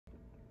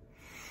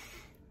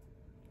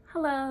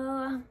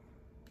Hello.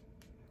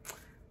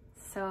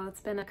 So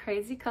it's been a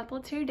crazy couple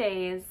 2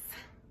 days.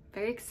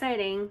 Very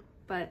exciting,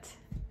 but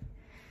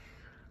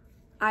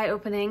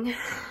eye-opening.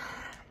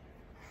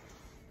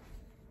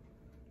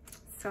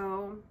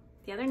 So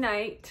the other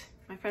night,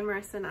 my friend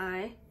Marissa and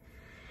I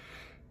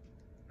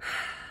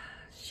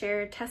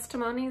shared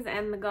testimonies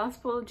and the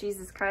gospel of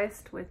Jesus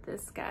Christ with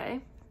this guy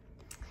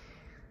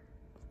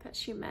that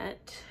she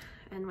met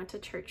and went to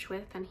church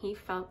with, and he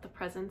felt the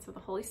presence of the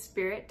Holy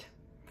Spirit.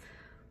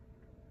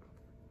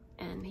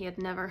 And he had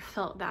never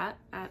felt that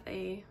at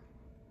a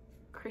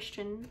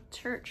Christian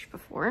church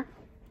before.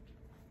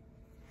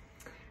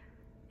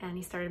 And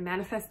he started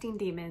manifesting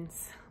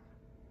demons.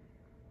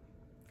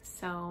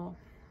 So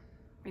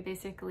we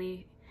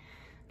basically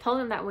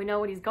told him that we know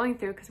what he's going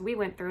through because we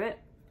went through it.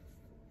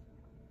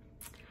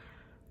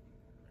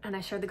 And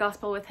I shared the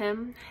gospel with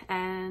him,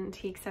 and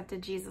he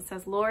accepted Jesus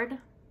as Lord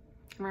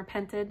and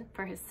repented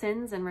for his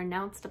sins and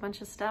renounced a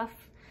bunch of stuff.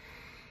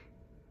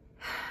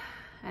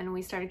 And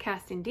we started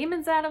casting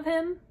demons out of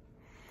him.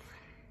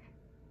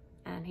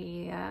 And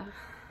he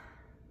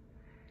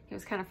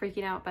was kind of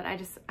freaking out, but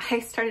I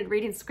started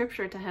reading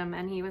scripture to him,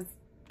 and he was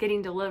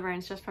getting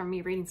deliverance just from me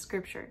reading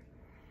scripture.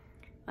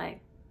 Like,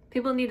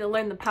 people need to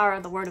learn the power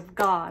of the word of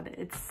God.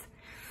 It's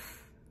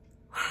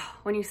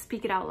when you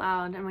speak it out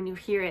loud and when you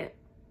hear it,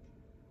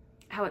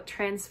 how it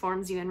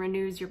transforms you and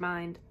renews your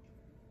mind.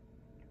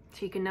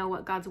 So you can know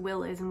what God's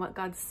will is and what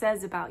God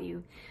says about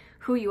you,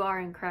 who you are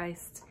in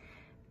Christ,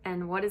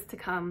 and what is to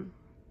come,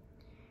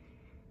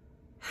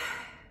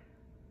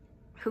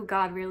 who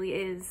God really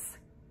is,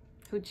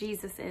 who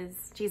Jesus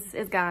is. Jesus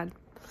is God.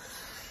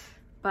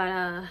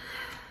 But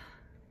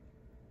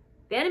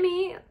the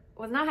enemy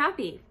was not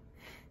happy.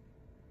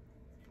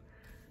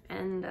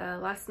 And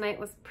last night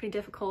was pretty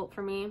difficult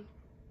for me.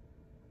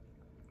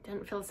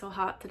 Didn't feel so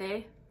hot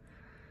today.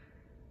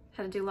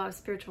 Had to do a lot of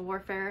spiritual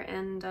warfare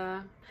and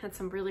had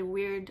some really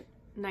weird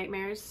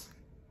nightmares.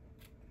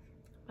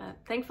 But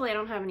thankfully I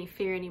don't have any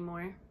fear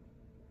anymore.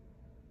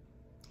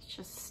 It's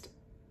just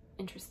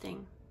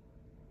interesting.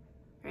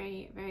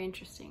 Very, very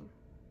interesting.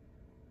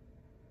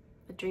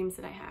 The dreams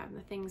that I have,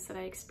 the things that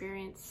I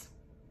experience.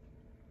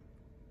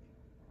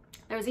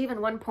 There was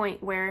even one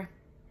point where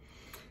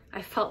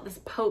I felt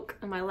this poke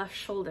on my left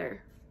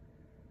shoulder.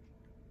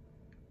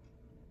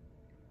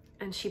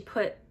 And she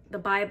put the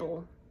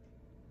Bible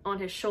on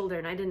his shoulder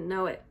and I didn't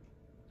know it.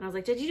 And I was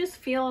like, did you just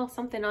feel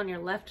something on your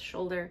left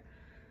shoulder?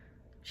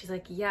 She's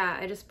like, yeah,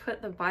 I just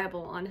put the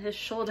Bible on his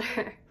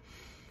shoulder.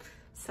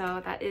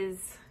 So that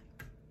is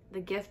the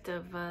gift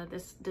of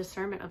this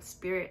discernment of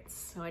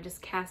spirits. So I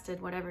just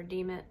casted whatever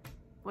demon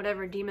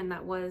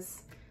that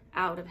was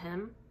out of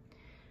him,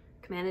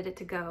 commanded it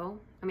to go.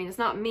 I mean, it's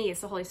not me,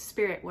 it's the Holy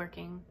Spirit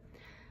working.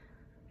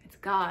 It's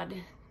God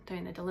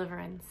doing the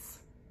deliverance.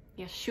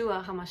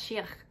 Yeshua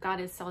HaMashiach,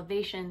 God is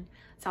salvation.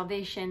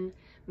 Salvation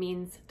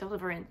means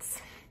deliverance.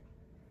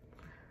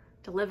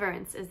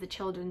 Deliverance is the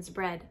children's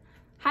bread.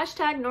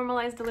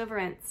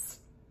 #normalizedeliverance.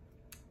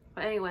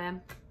 But anyway,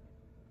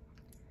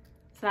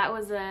 so that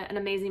was an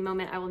amazing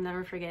moment I will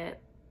never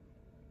forget.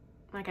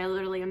 Like, I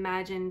literally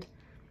imagined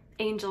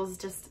angels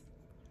just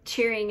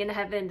cheering in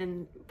heaven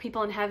and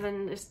people in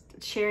heaven just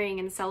cheering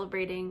and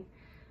celebrating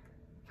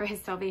for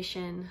his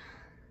salvation,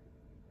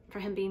 for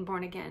him being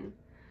born again.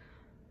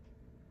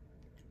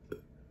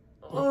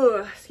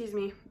 Oh, excuse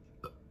me.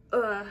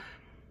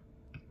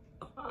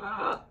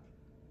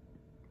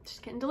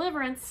 Just getting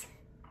deliverance.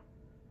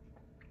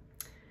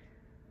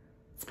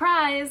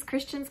 Surprise!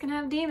 Christians can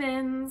have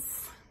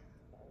demons.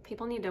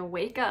 People need to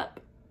wake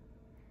up.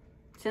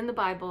 It's in the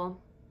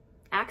Bible.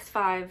 Acts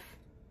 5.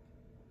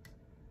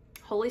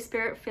 Holy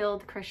Spirit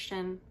filled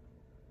Christian.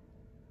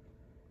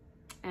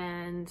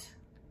 And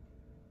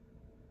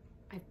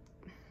I'm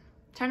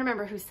trying to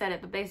remember who said it,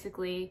 but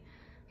basically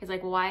he's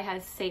like, why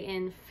has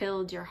Satan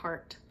filled your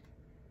heart?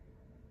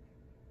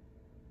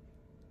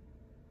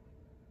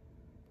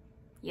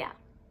 Yeah.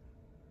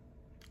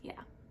 Yeah.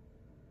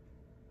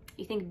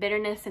 You think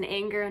bitterness and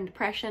anger and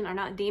depression are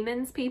not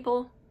demons,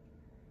 people?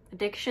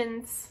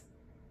 Addictions?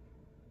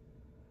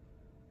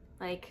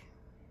 Like,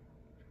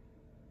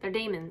 they're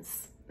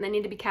demons. They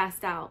need to be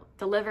cast out.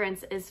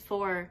 Deliverance is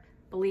for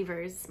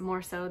believers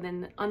more so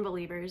than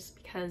unbelievers,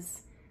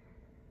 because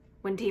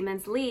when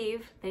demons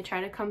leave, they try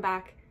to come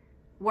back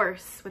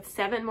worse with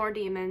 7 more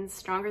demons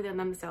stronger than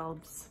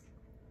themselves.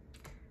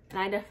 And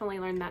I definitely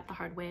learned that the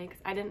hard way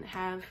because I didn't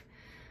have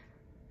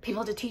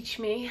people to teach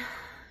me,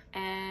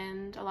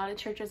 and a lot of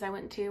churches I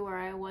went to where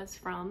I was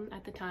from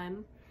at the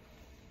time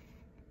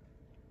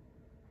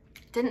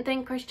didn't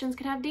think Christians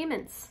could have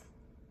demons.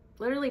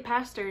 Literally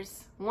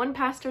pastors. One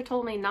pastor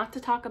told me not to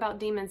talk about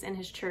demons in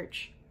his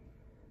church.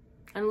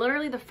 And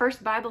literally the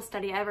first Bible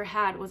study I ever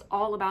had was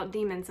all about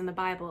demons in the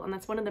Bible. And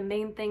that's one of the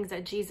main things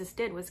that Jesus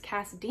did, was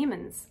cast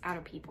demons out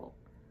of people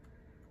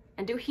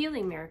and do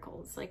healing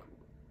miracles. Like,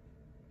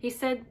 he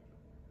said,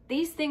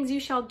 these things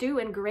you shall do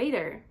and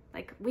greater.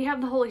 Like, we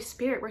have the Holy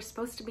Spirit. We're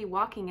supposed to be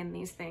walking in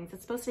these things.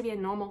 It's supposed to be a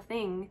normal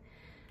thing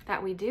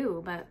that we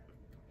do, but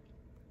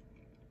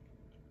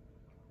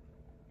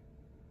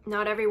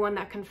Not everyone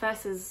that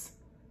confesses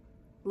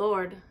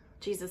Lord,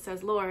 Jesus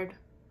says Lord,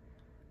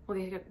 will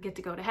get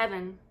to go to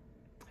heaven.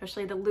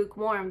 Especially the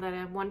lukewarm that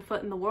have one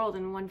foot in the world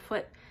and one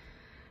foot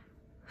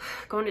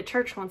going to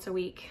church once a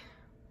week,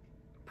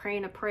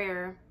 praying a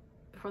prayer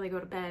before they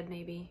go to bed,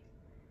 maybe.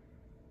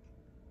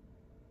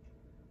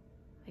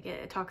 Like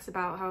it talks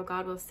about how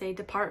God will say,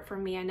 depart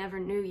from me, I never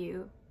knew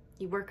you,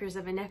 you workers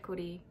of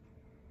iniquity.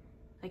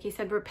 Like he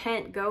said,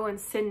 repent, go and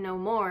sin no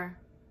more.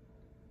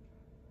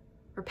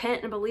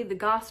 Repent and believe the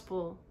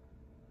gospel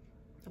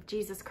of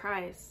Jesus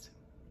Christ.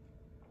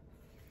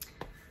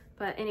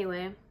 But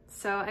anyway,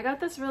 so I got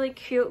this really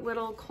cute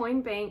little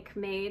coin bank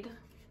made,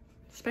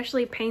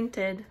 especially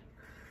painted,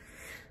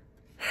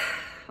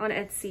 on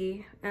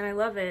Etsy, and I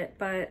love it,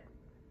 but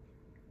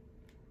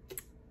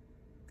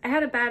I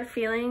had a bad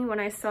feeling when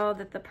I saw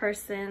that the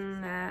person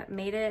that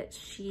made it,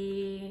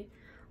 she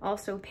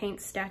also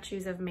paints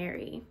statues of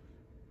Mary.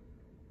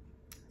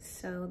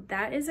 So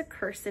that is a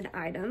cursed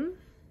item.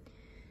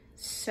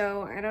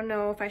 So I don't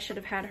know if I should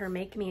have had her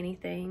make me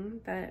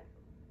anything, but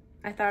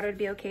I thought it'd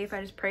be okay if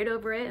I just prayed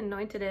over it,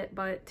 anointed it.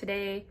 But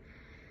today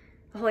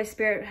the Holy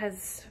Spirit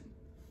has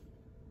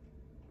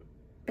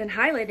been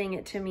highlighting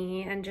it to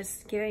me and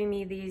just giving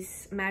me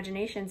these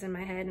imaginations in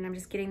my head, and I'm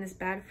just getting this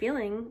bad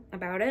feeling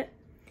about it.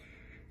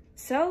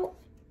 So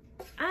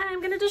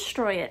I'm gonna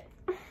destroy it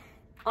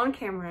on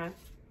camera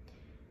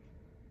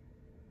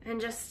and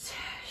just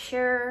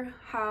share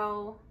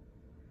how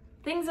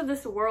things of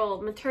this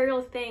world,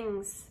 material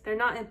things, they're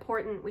not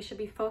important. We should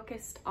be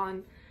focused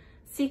on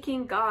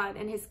seeking God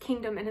and his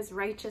kingdom and his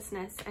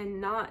righteousness,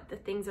 and not the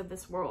things of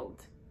this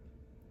world.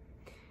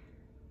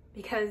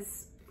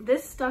 Because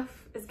this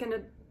stuff is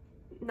gonna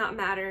not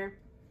matter.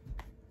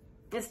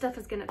 This stuff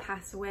is gonna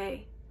pass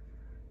away.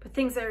 But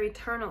things that are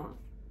eternal,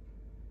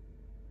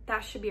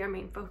 that should be our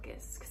main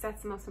focus, because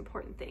that's the most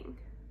important thing.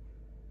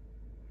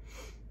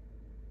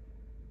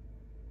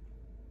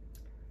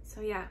 So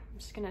yeah, I'm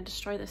just gonna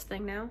destroy this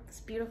thing now. This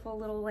beautiful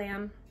little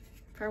lamb.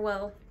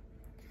 Farewell.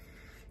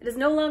 It is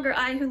no longer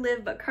I who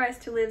live, but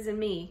Christ who lives in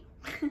me.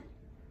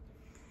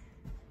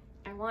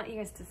 I want you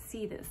guys to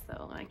see this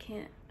though. I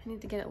can't, I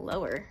need to get it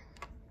lower.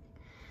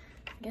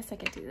 I guess I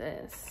could do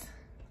this.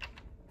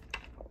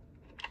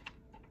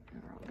 In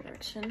the wrong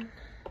direction.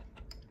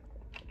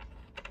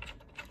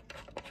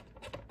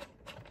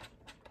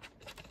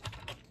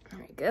 There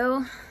we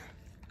go.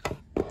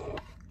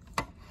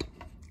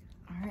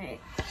 All right.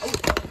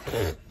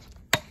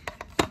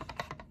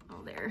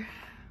 Oh, there.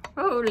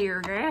 Oh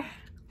dear, guy.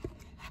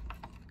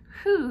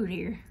 Oh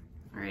dear.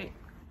 All right.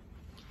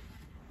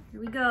 Here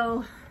we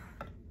go.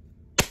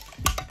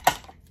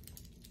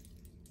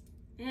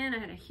 And I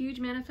had a huge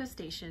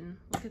manifestation.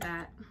 Look at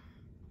that.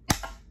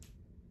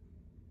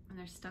 And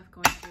there's stuff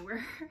going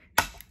everywhere.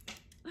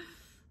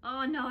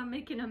 Oh no, I'm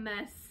making a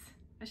mess.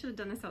 I should have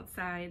done this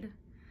outside.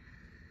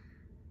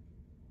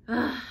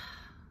 Ugh.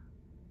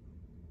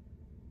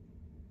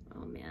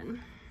 Oh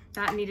man,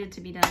 that needed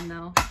to be done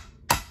though.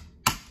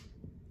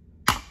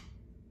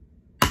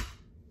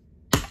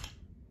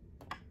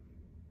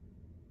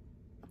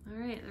 All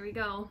right, there we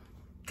go.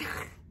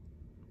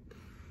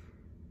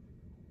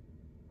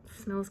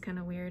 Smells kind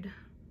of weird.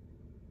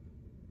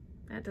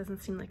 That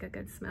doesn't seem like a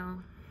good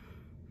smell.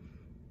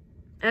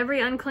 Every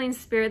unclean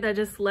spirit that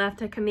just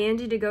left, I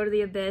command you to go to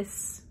the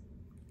abyss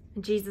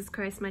in Jesus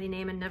Christ's mighty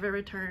name and never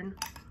return.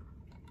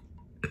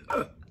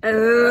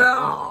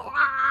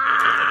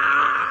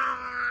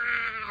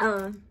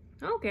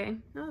 Okay,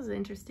 that was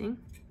interesting.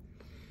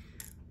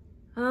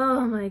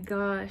 Oh my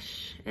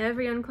gosh.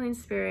 Every unclean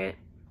spirit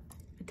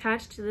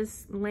attached to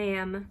this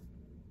lamb,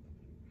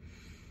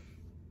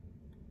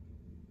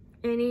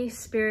 any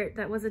spirit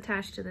that was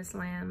attached to this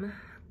lamb,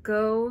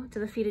 go to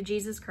the feet of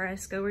Jesus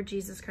Christ. Go where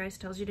Jesus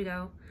Christ tells you to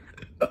go.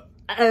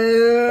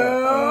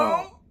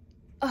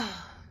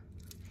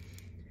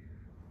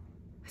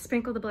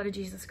 Sprinkle the blood of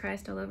Jesus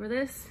Christ all over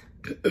this.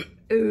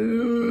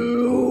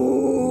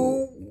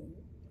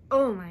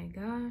 Oh my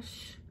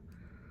gosh.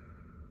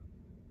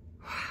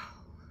 Wow.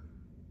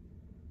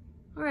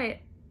 All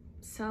right,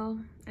 so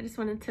I just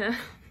wanted to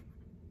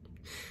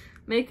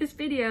make this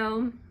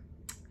video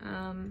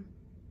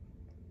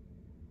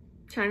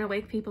trying to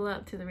wake people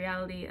up to the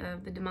reality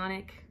of the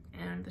demonic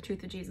and the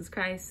truth of Jesus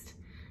Christ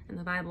and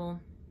the Bible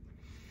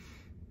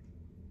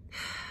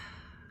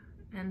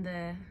and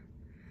the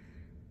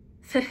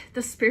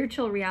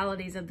spiritual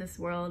realities of this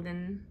world.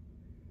 And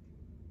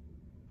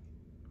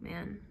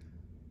man,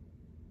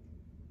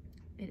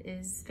 it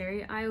is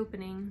very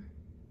eye-opening,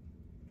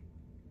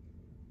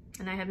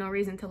 and I have no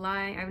reason to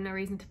lie. I have no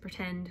reason to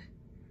pretend.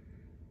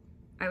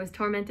 I was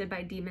tormented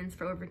by demons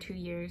for over 2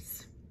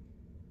 years,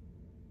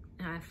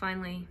 and I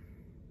finally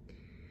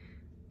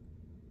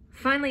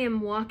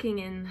am walking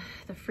in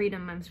the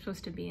freedom I'm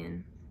supposed to be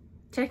in.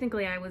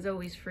 Technically, I was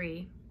always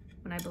free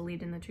when I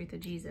believed in the truth of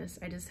Jesus.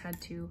 I just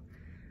had to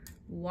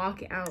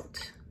walk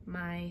out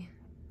my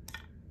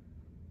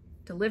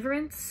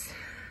deliverance.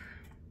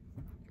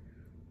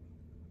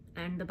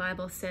 And the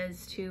Bible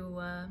says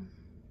to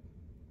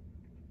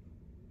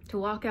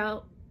walk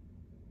out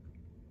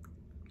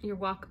your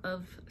walk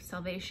of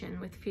salvation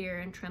with fear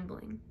and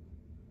trembling.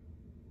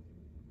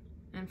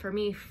 And for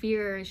me,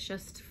 fear is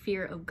just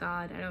fear of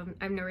God. I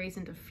have no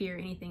reason to fear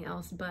anything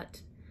else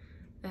but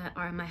that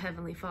are my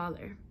Heavenly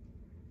Father.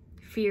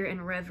 Fear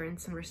and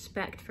reverence and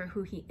respect for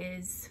who He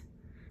is,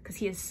 because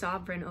He is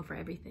sovereign over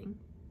everything.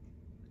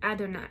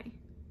 Adonai,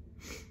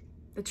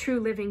 the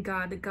true living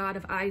God, the God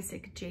of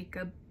Isaac,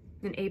 Jacob,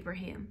 and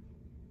Abraham.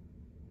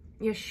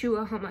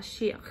 Yeshua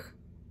HaMashiach,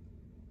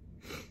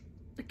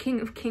 the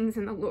King of Kings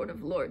and the Lord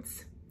of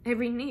Lords.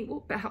 Every knee will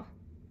bow,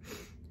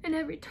 and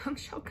every tongue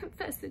shall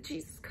confess that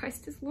Jesus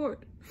Christ is Lord.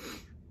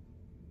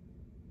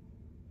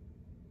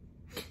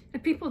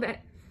 And people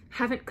that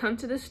haven't come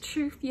to this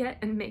truth yet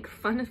and make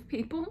fun of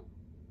people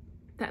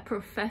that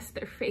profess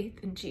their faith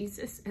in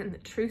Jesus and the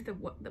truth of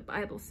what the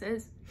Bible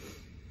says,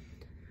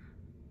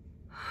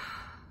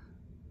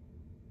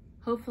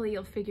 hopefully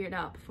you'll figure it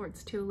out before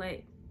it's too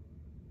late.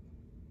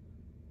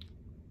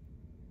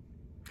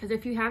 Because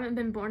if you haven't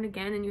been born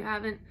again and you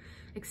haven't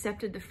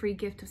accepted the free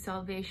gift of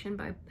salvation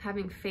by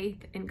having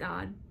faith in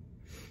God,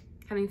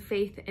 having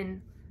faith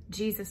in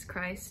Jesus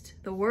Christ,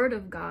 the Word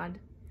of God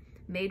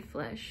made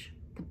flesh,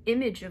 the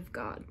image of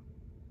God,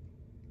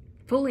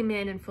 fully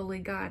man and fully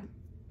God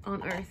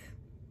on earth,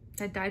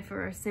 that died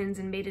for our sins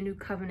and made a new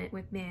covenant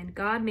with man.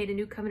 God made a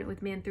new covenant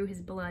with man through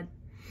His blood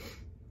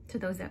to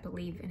those that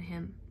believe in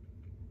Him.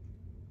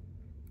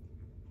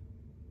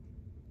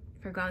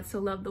 For God so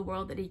loved the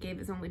world that He gave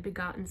His only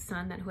begotten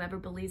Son, that whoever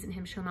believes in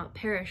Him shall not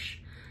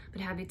perish, but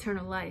have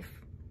eternal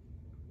life.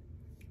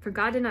 For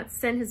God did not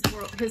send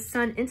His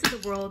Son into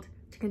the world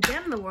to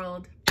condemn the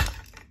world,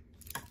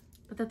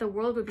 but that the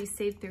world would be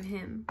saved through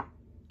Him.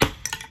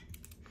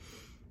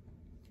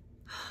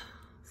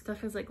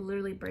 Stuff is like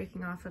literally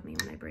breaking off of me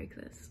when I break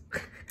this.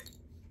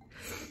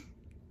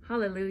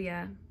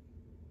 Hallelujah.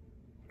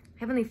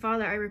 Heavenly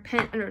Father, I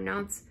repent and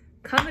renounce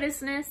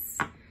covetousness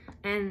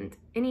and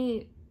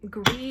any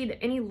greed,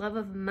 any love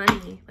of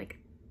money. Like,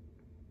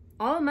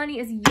 all money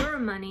is your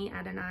money,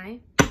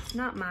 Adonai. It's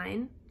not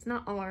mine. It's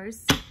not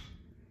ours.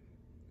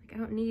 Like, I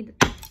don't need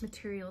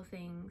material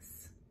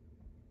things.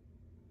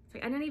 It's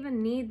like, I don't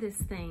even need this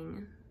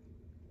thing.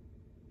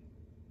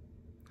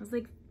 It was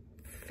like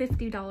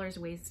 $50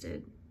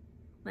 wasted.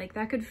 Like,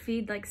 that could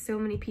feed like so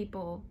many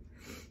people.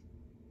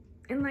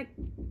 And like,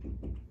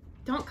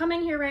 don't come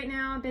in here right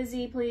now. I'm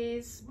busy,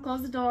 please.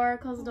 Close the door,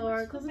 close the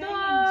door, close the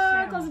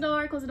door, close the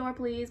door, close the door,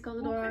 please, close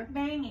the door. Quit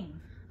banging.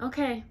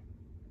 Okay.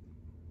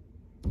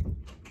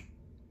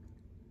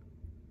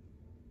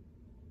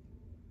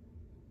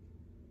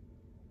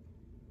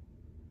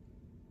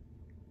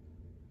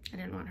 I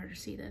didn't want her to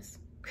see this.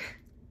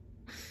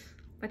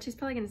 But she's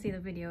probably gonna see the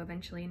video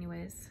eventually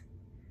anyways.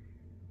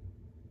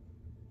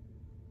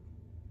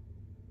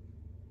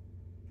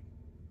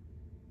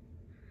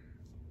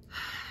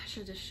 I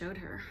should have just showed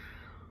her.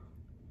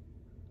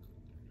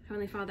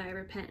 Heavenly Father, I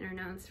repent and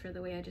renounce for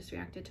the way I just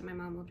reacted to my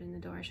mom opening the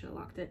door. I should have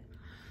locked it.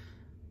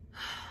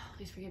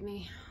 Please forgive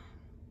me.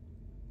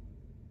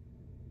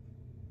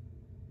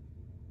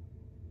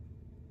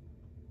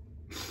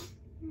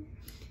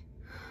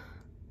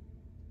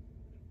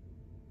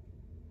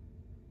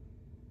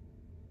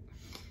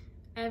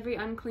 Every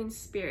unclean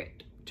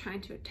spirit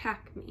trying to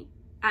attack me,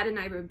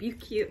 Adonai,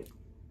 rebuke you.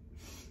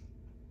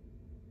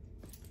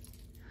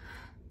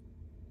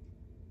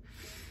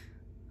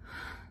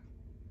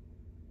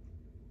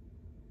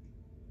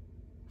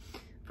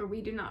 For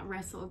we do not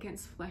wrestle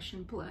against flesh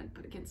and blood,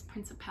 but against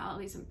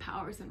principalities and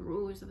powers and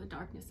rulers of the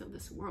darkness of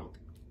this world,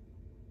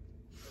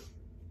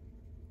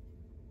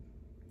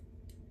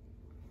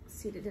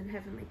 seated in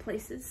heavenly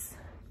places.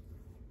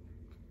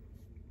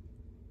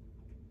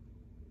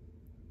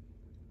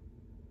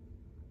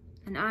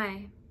 And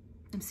I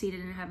am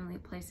seated in heavenly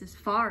places,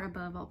 far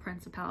above all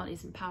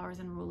principalities and powers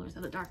and rulers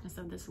of the darkness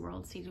of this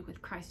world, seated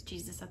with Christ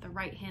Jesus at the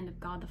right hand of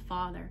God the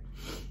Father,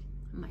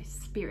 my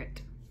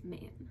spirit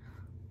man.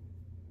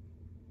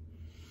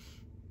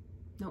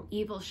 No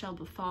evil shall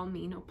befall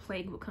me, no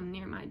plague will come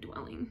near my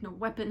dwelling, no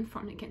weapon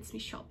formed against me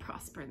shall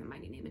prosper, in the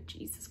mighty name of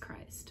Jesus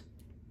Christ.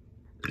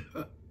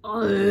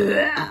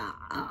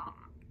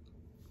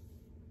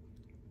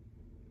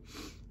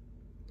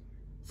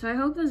 So I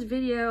hope this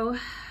video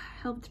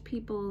helped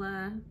people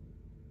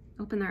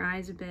open their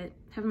eyes a bit.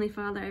 Heavenly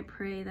Father, I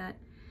pray that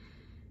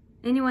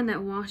anyone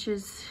that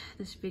watches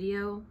this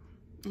video,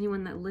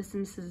 anyone that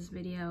listens to this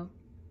video,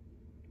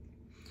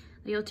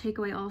 that you'll take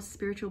away all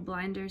spiritual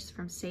blinders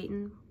from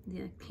Satan,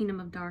 the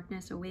kingdom of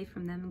darkness, away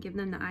from them, and give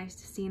them the eyes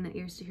to see and the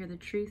ears to hear the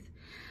truth.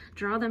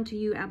 Draw them to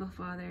you, Abba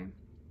Father.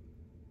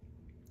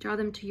 Draw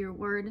them to your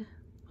word,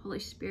 Holy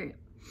Spirit.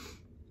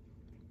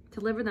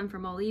 Deliver them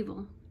from all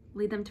evil.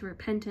 Lead them to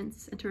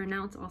repentance and to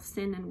renounce all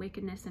sin and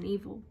wickedness and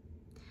evil.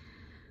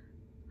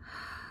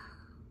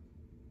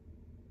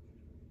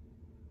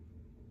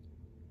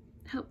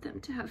 Help them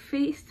to have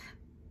faith.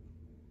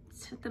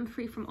 Set them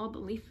free from all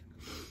belief.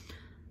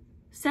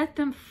 Set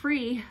them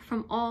free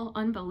from all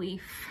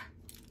unbelief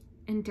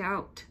and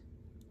doubt.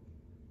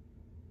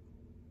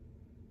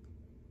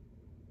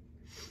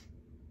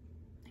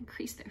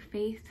 Increase their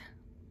faith.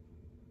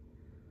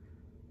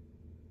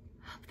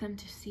 them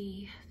to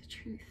see the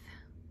truth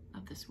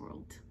of this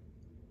world.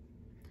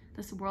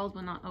 This world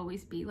will not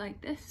always be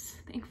like this,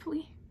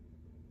 thankfully.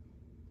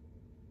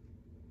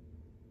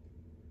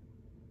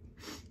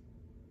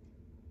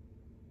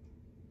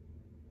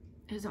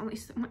 There's only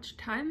so much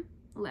time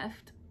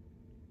left.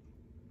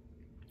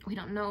 We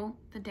don't know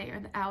the day or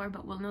the hour,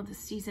 but we'll know the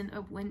season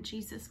of when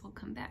Jesus will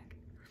come back.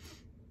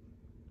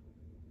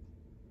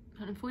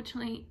 But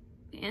unfortunately,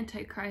 the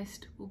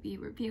Antichrist will be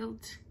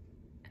revealed,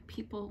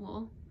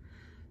 and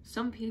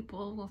some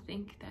people will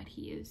think that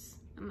he is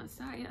the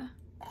Messiah.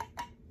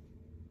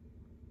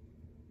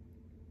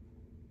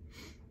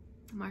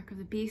 The mark of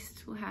the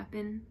beast will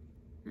happen,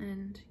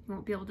 and you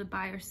won't be able to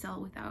buy or sell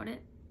without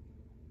it.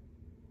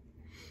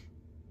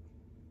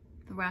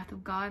 The wrath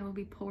of God will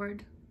be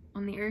poured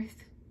on the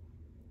earth,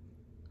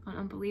 on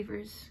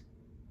unbelievers,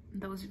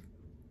 and those in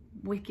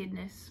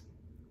wickedness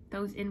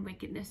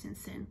and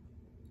sin.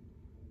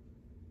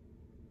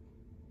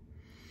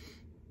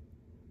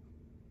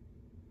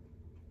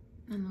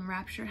 And the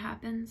rapture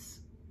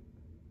happens,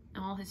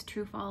 and all his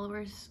true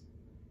followers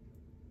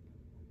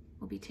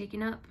will be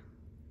taken up.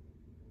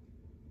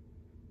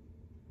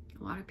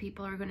 A lot of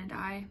people are going to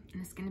die,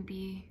 and it's going to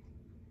be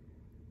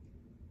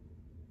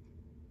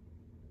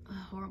a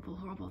horrible,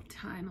 horrible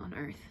time on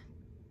earth.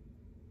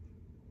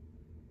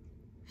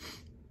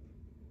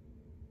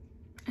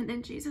 And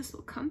then Jesus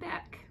will come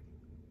back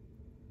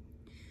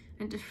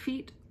and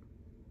defeat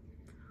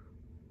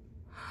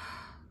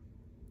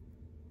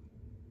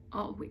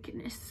all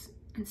wickedness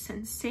and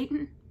send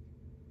Satan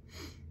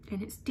and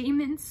his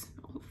demons,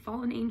 all the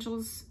fallen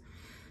angels,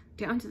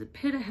 down to the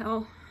pit of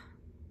hell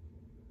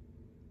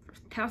for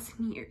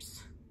 1,000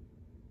 years.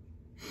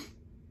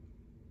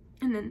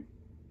 And then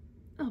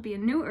there'll be a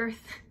new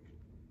earth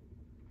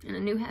and a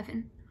new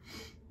heaven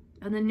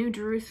and the new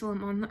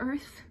Jerusalem on the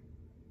earth.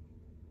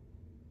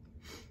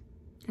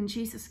 And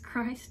Jesus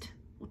Christ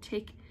will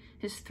take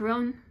his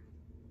throne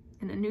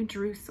in the new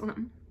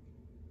Jerusalem.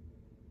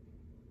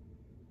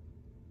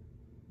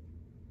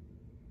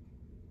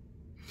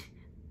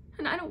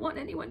 And I don't want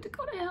anyone to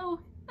go to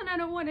hell. And I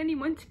don't want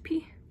anyone to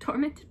be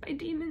tormented by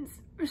demons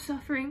or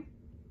suffering.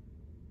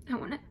 I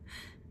want to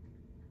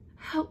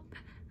help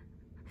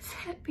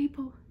set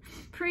people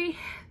free,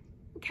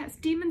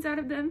 cast demons out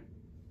of them.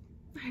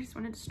 I just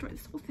want to destroy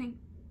this whole thing.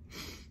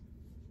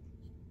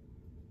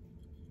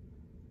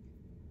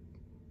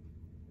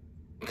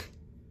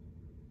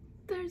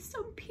 There's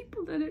some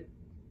people that are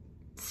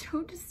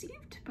so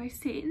deceived by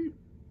Satan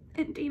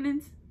and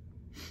demons,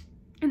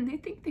 and they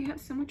think they have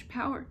so much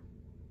power.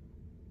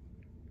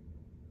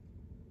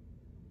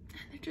 And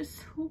they're just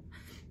so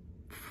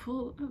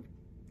full of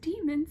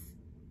demons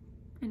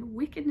and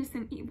wickedness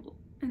and evil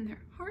in their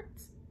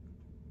hearts.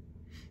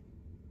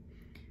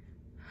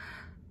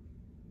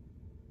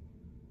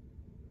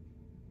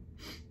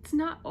 It's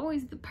not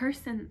always the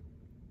person.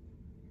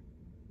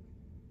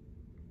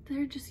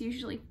 They're just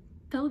usually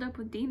filled up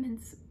with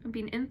demons and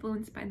being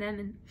influenced by them,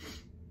 and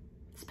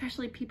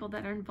especially people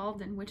that are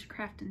involved in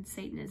witchcraft and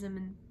Satanism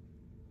and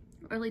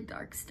really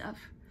dark stuff.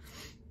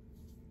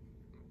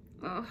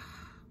 Ugh.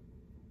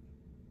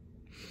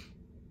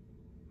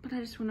 But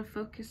I just want to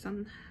focus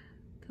on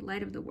the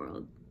light of the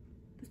world,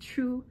 the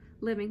true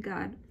living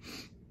God,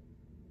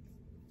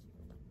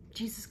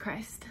 Jesus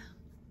Christ,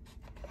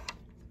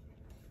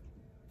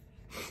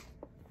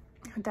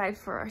 who died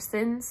for our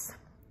sins.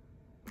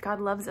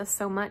 God loves us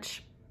so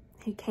much.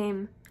 He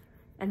came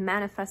and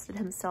manifested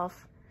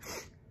himself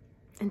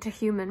into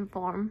human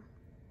form,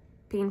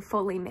 being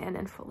fully man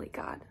and fully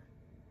God.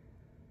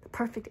 The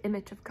perfect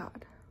image of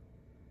God.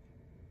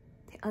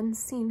 The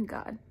unseen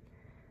God,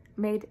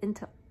 made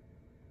into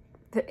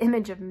the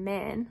image of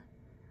man.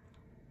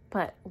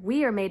 But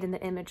we are made in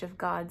the image of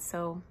God,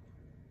 so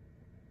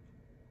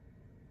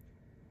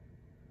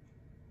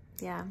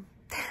yeah.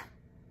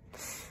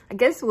 I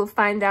guess we'll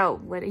find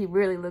out what he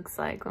really looks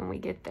like when we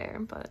get there,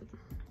 but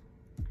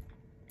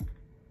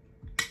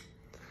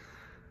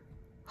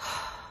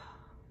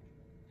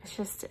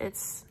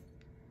it's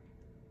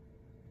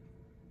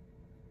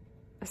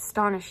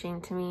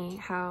astonishing to me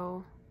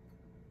how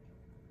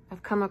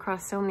I've come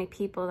across so many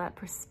people that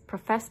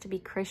profess to be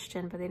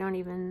Christian, but they don't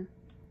even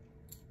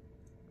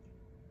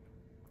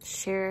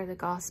share the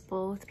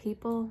gospel with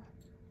people.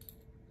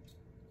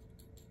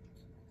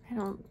 They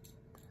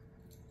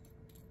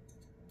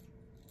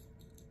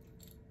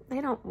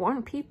don't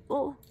warn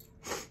people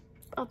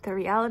about the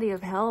reality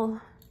of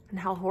hell and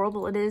how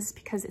horrible it is,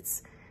 because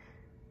it's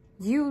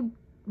you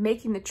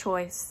making the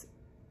choice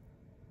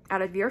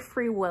out of your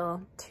free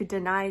will to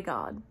deny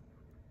God.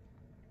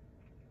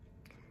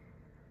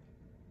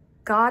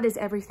 God is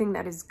everything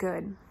that is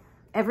good.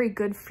 Every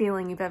good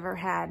feeling you've ever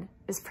had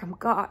is from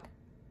God.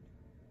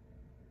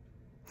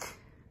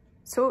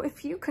 So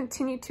if you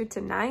continue to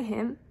deny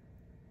him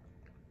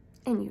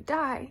and you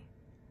die,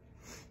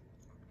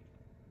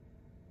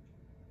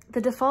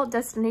 the default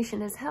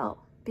destination is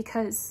hell,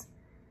 because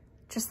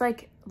just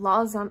like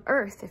laws on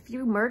earth, if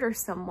you murder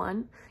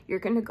someone, you're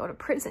going to go to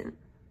prison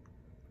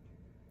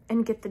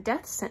and get the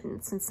death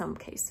sentence in some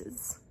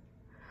cases.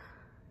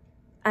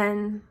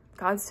 And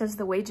God says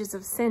the wages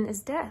of sin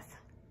is death.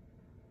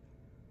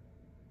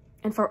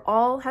 And for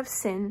all have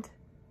sinned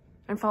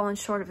and fallen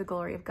short of the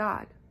glory of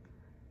God.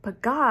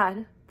 But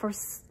God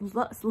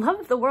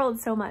loved the world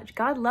so much.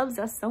 God loves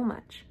us so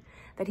much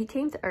that he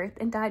came to earth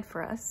and died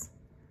for us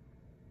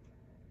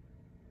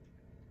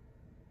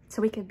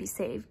so we could be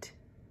saved,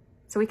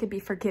 so we could be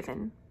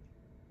forgiven.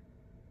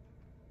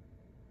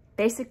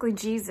 Basically,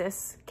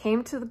 Jesus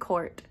came to the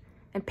court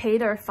and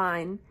paid our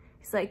fine.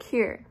 He's like,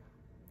 here,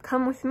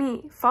 come with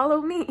me,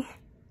 follow me.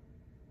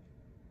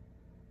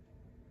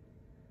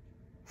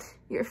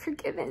 You're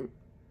forgiven.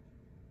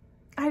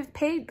 I've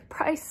paid the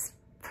price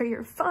for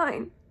your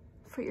fine,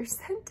 for your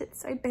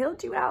sentence. I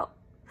bailed you out.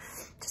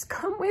 Just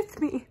come with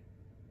me.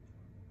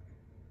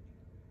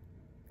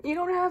 You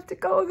don't have to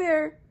go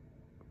there.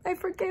 I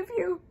forgive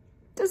you.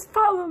 Just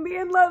follow me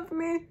and love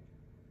me.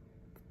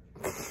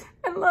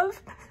 And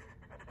love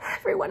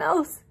everyone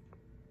else.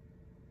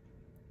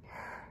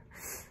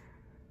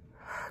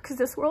 Because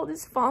this world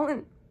is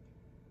fallen.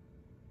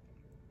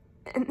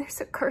 And there's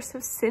a curse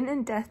of sin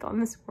and death on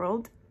this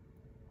world.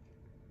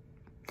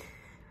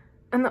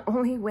 And the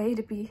only way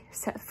to be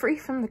set free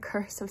from the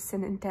curse of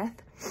sin and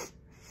death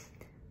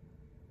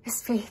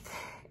is faith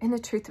in the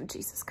truth of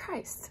Jesus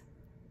Christ.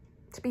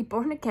 To be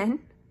born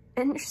again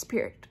in your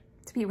spirit,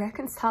 to be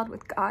reconciled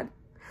with God,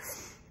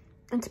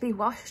 and to be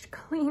washed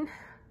clean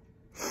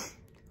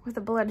with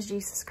the blood of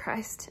Jesus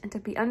Christ, and to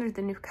be under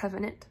the new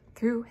covenant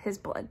through his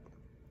blood.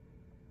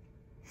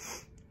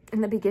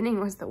 In the beginning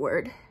was the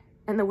Word,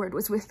 and the Word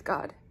was with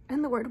God,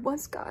 and the Word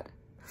was God,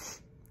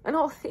 and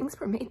all things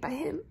were made by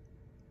him.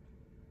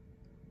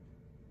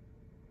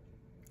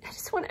 I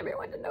just want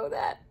everyone to know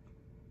that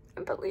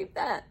and believe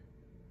that.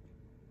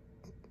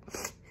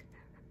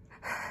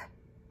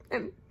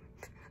 I'm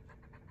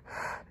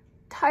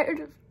tired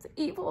of the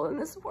evil in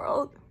this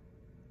world.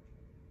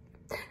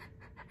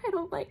 I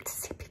don't like to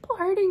see people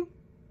hurting.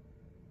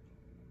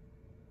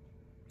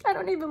 I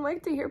don't even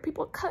like to hear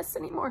people cuss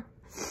anymore.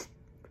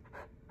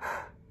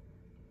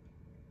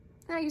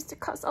 I used to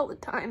cuss all the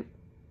time.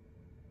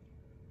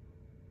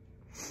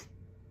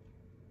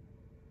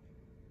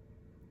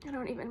 I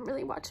don't even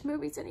really watch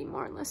movies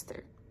anymore unless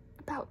they're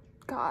about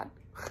God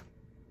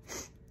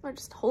or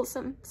just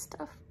wholesome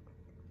stuff.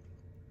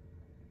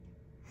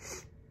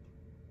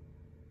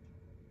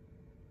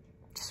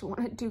 Just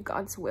want to do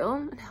God's will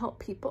and help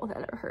people that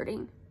are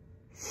hurting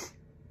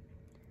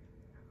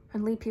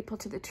and lead people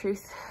to the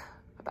truth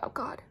about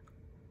God.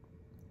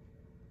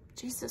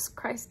 Jesus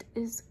Christ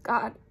is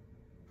God.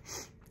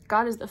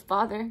 God is the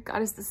Father.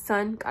 God is the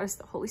Son. God is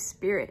the Holy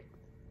Spirit.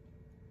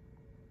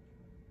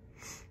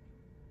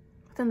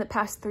 Within the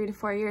past 3 to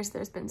 4 years,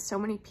 there's been so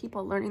many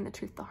people learning the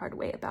truth the hard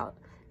way about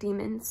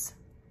demons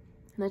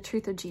and the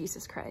truth of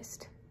Jesus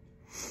Christ.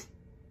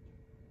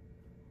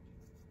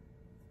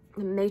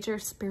 The major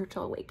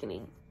spiritual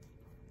awakening.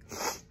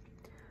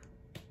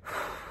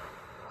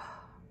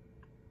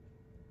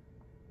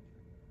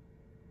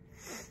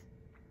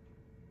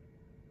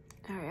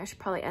 All right, I should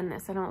probably end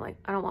this. I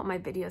don't want my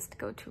videos to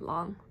go too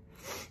long.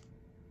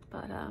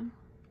 But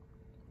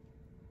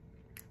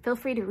feel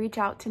free to reach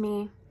out to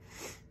me.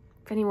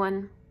 If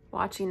anyone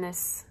watching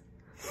this,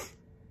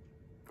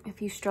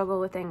 if you struggle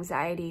with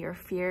anxiety or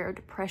fear or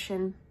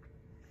depression,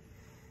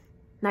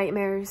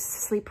 nightmares,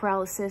 sleep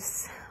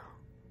paralysis,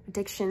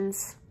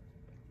 addictions,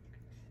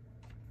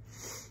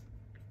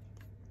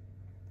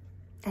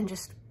 and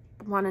just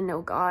want to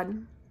know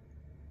God,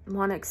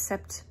 want to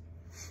accept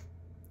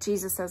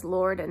Jesus as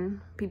Lord and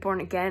be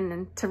born again,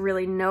 and to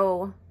really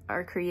know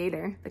our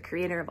Creator, the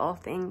Creator of all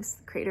things,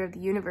 the Creator of the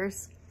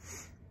universe,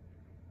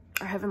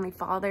 our Heavenly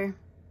Father.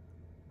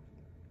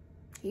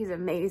 He's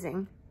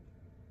amazing.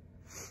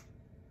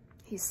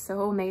 He's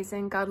so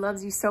amazing. God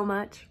loves you so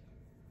much.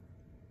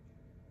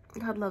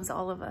 God loves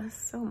all of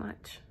us so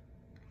much.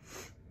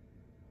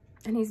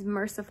 And he's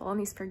merciful and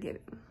he's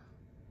forgiving.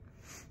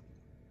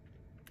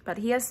 But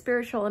he has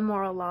spiritual and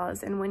moral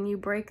laws, and when you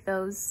break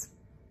those,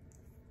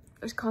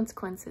 there's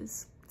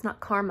consequences. It's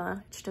not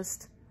karma, it's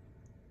just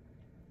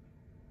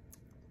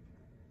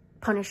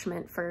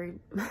punishment for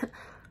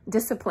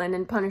discipline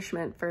and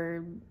punishment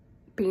for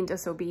being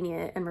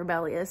disobedient and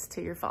rebellious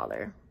to your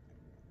Father.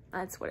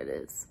 That's what it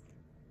is.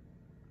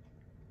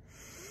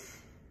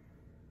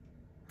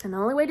 And the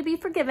only way to be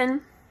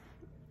forgiven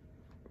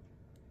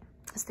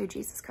is through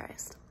Jesus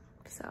Christ.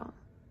 So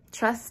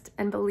trust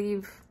and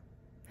believe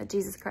that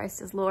Jesus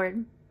Christ is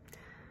Lord.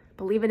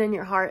 Believe it in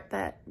your heart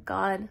that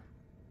God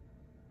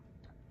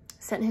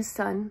sent his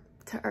Son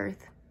to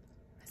earth,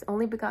 his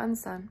only begotten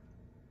Son,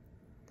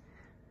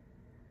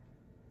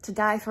 to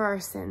die for our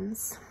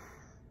sins,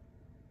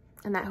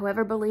 and that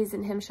whoever believes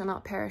in him shall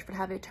not perish but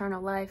have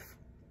eternal life.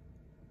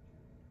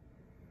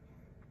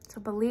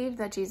 So believe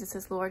that Jesus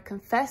is Lord.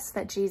 Confess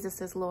that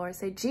Jesus is Lord.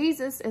 Say,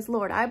 Jesus is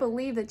Lord. I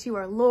believe that you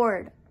are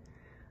Lord.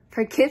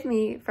 Forgive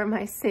me for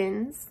my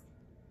sins.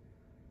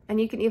 And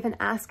you can even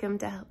ask him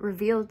to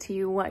reveal to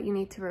you what you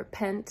need to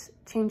repent,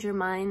 change your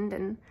mind,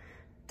 and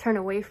turn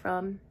away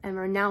from, and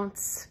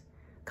renounce,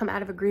 come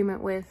out of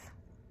agreement with.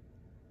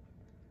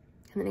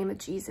 in the name of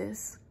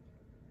Jesus.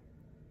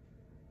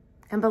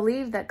 And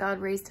believe that God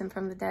raised him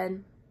from the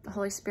dead. The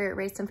Holy Spirit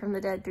raised him from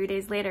the dead 3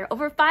 days later.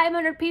 Over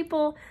 500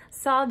 people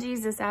saw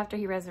Jesus after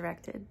he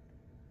resurrected.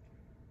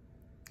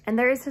 And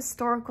there is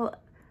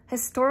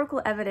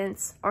historical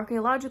evidence,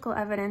 archaeological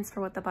evidence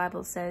for what the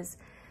Bible says.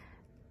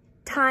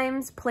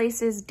 Times,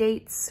 places,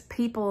 dates,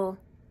 people.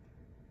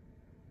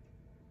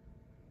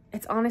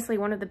 It's honestly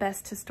one of the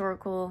best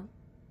historical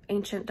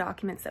ancient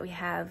documents that we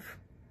have.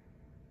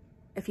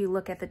 If you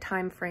look at the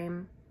time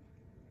frame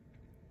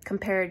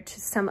compared to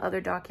some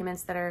other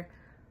documents that are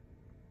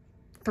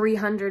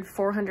 300,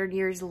 400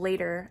 years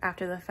later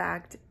after the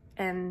fact,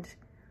 and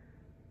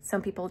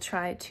some people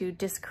try to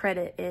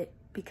discredit it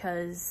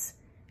because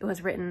it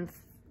was written,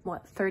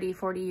 what, 30,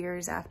 40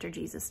 years after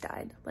Jesus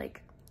died.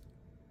 Like,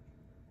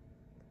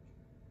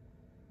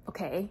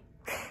 okay.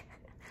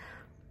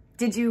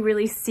 Did you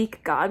really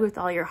seek God with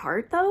all your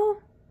heart,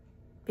 though?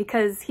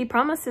 Because he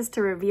promises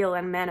to reveal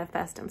and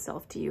manifest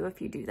himself to you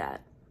if you do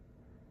that.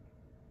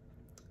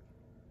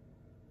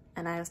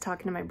 And I was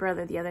talking to my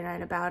brother the other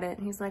night about it,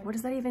 and he's like, what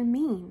does that even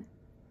mean?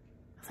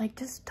 I was like,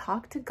 just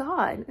talk to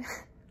God.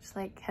 Just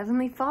like,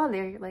 Heavenly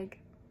Father, like,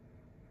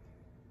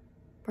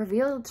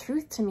 reveal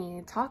truth to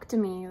me, talk to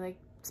me, like,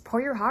 just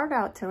pour your heart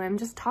out to him.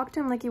 Just talk to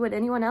him like you would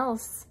anyone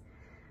else.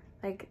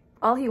 Like,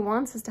 all he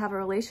wants is to have a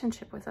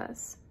relationship with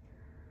us.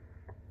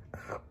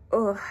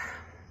 Ugh.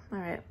 All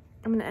right,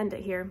 I'm gonna end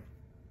it here.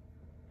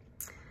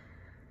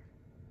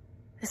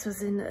 This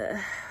was in,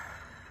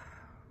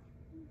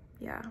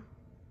 yeah.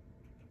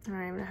 All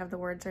right, I'm gonna have the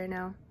words right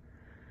now.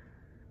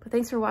 But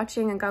thanks for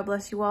watching, and God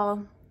bless you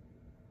all.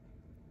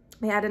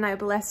 May Adonai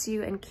bless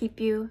you and keep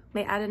you.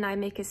 May Adonai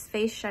make his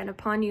face shine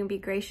upon you and be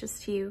gracious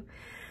to you.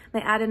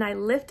 May Adonai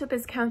lift up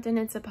his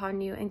countenance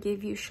upon you and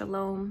give you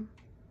shalom,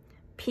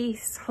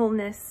 peace,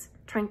 wholeness,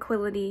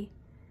 tranquility,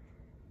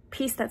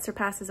 peace that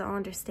surpasses all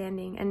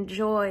understanding, and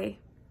joy,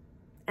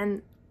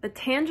 and the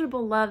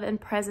tangible love and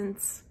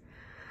presence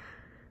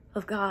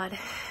of God.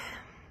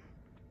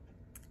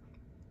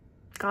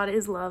 God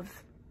is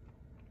love.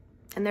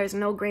 And there's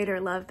no greater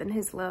love than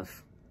his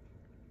love,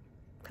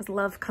 because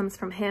love comes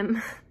from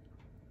him.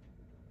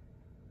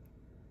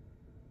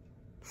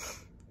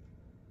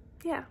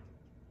 Yeah.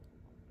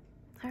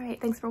 All right.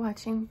 Thanks for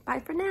watching. Bye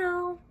for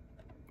now.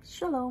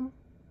 Shalom.